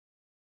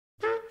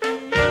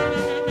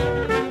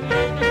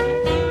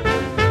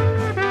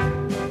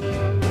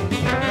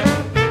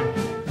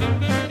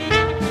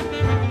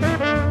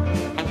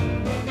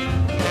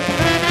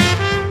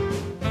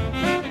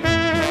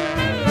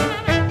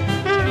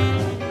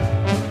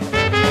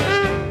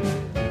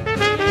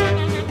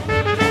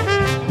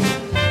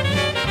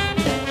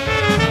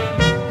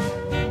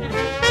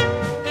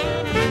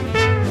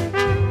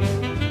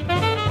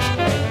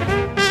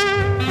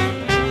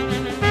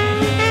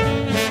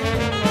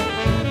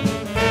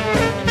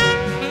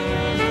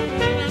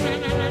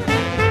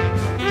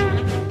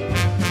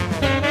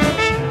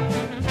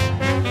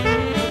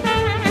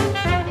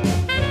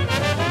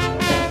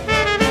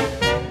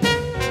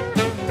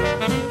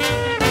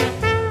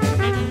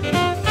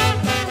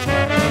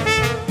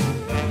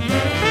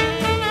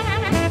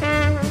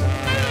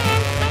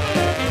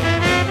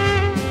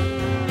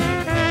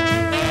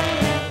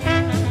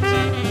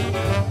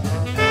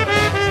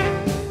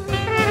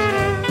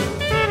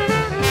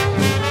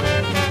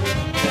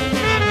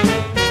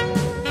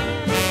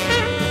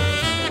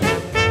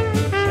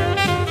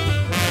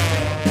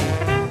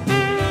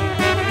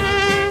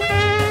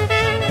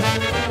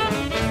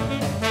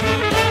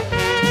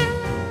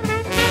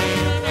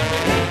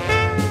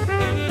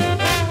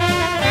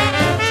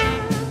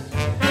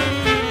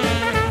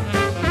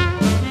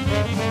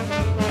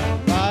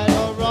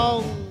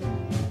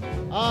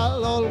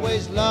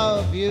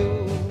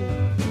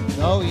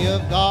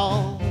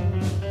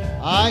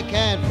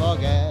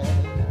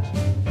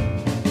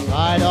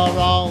or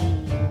wrong,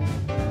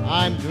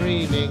 I'm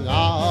dreaming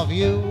of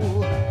you.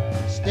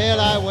 Still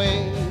I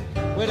wait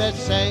with that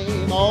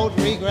same old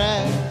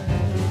regret.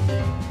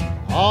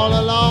 All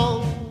along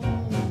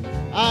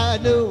I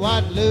knew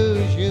I'd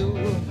lose you.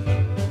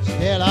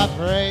 Still I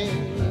pray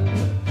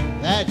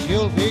that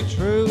you'll be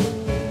true.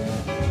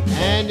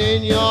 And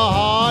in your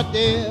heart,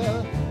 dear,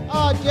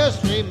 oh,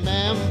 just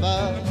remember,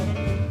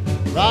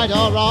 right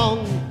or wrong,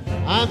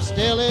 I'm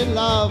still in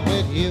love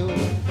with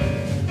you.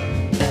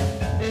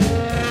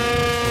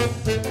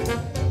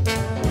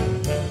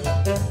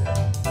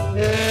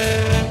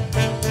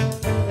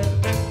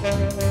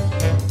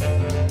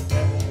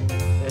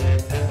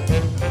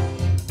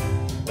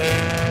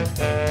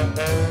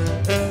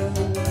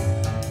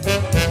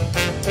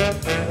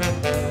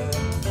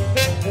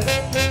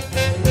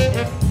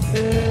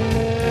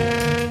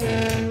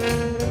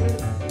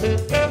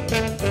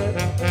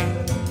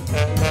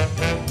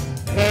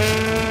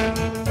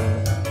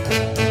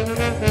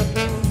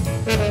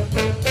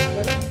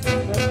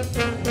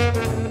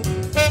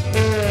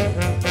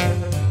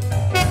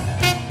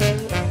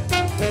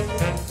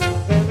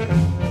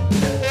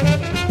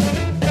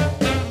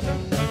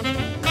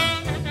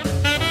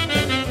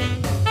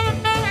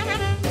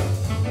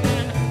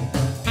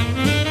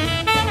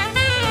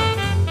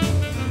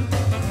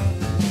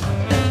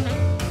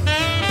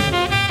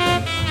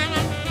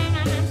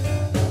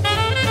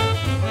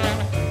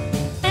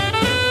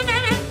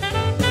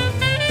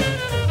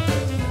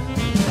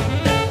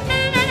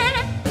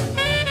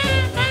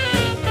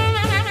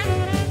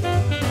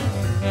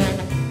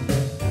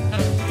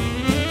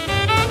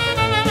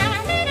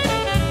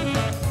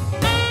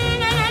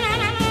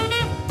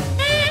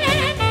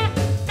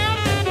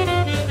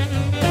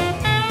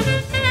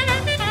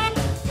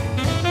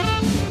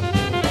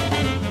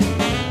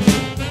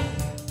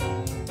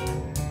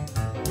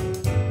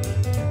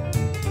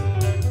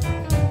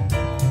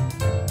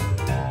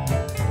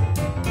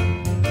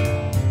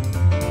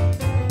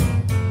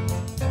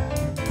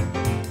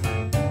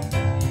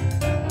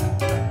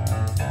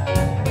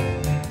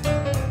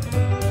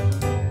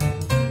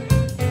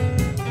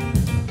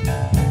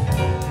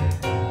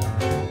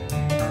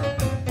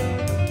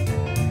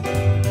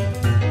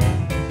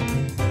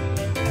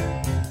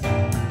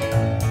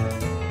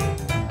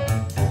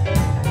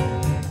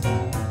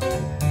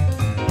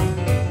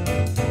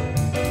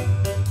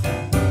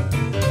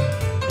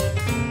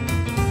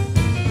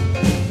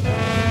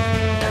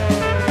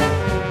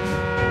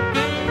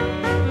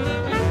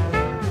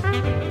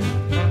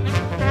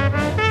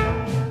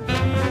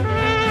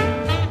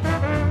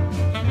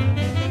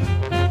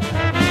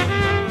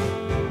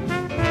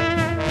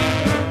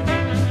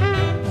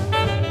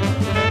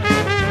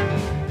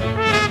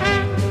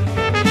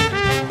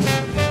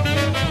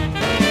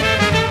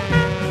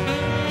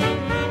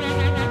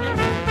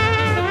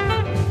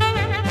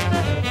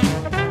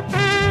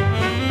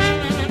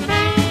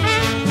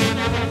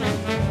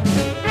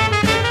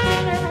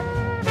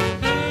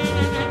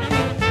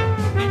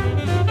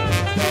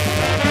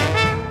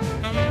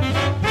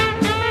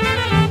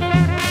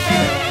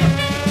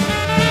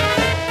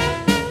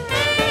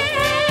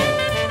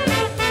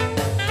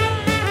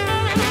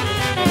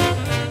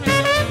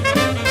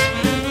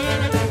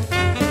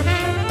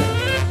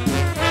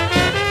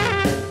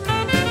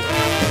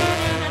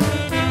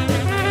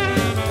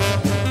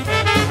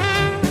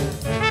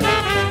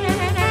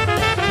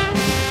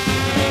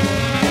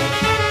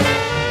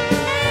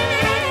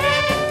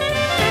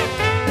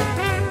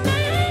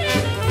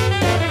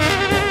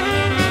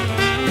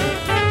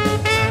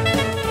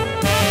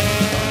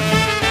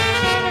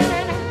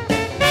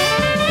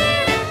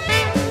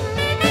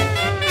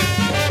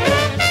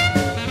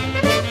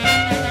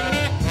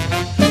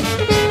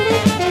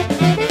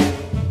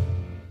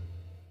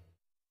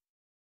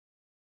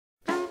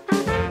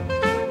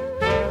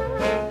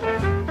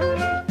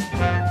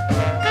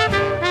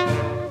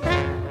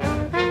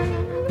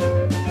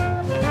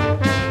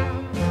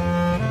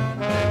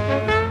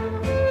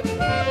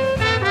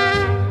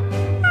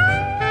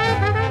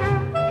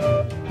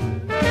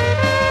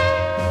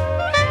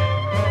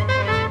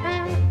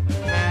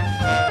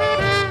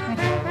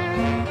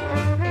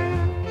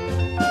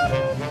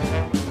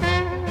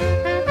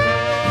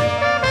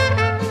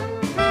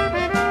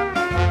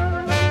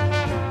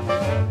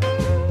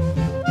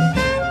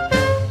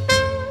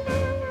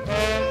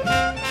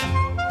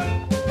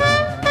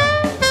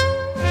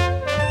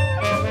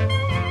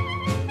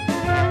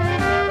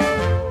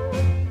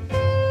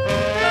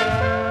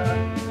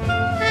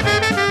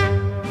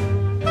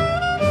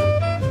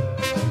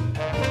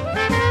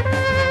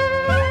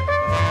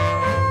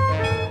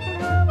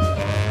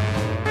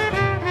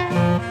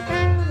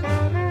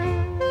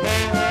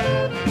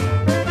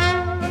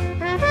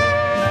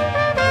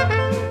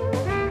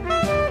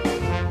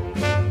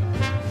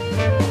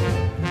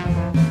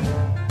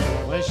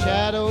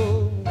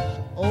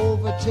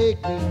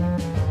 take me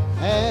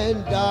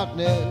and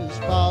darkness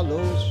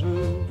follows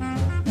through.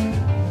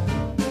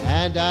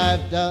 And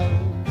I've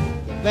done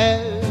the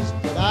best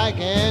that I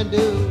can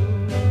do.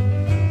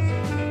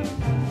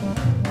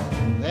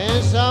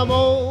 Then some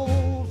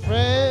old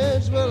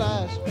friends will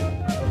ask me,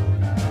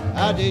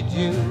 how did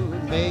you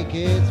make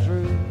it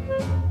through?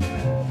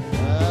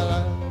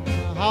 Well,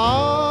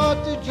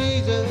 heart to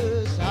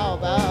Jesus, how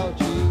about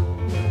you?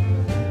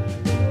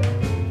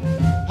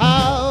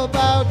 How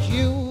about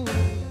you?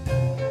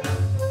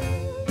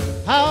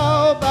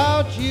 How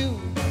about you?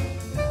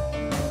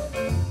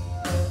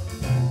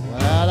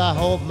 Well, I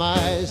hope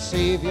my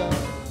Savior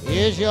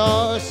is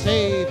your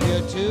Savior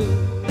too.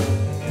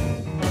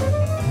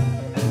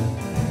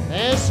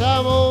 And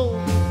some old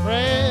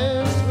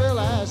friends will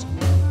ask me,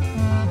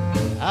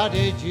 how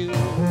did you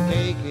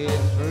make it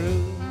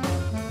through?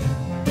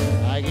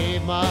 I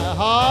gave my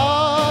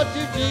heart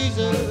to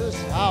Jesus,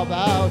 how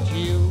about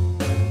you?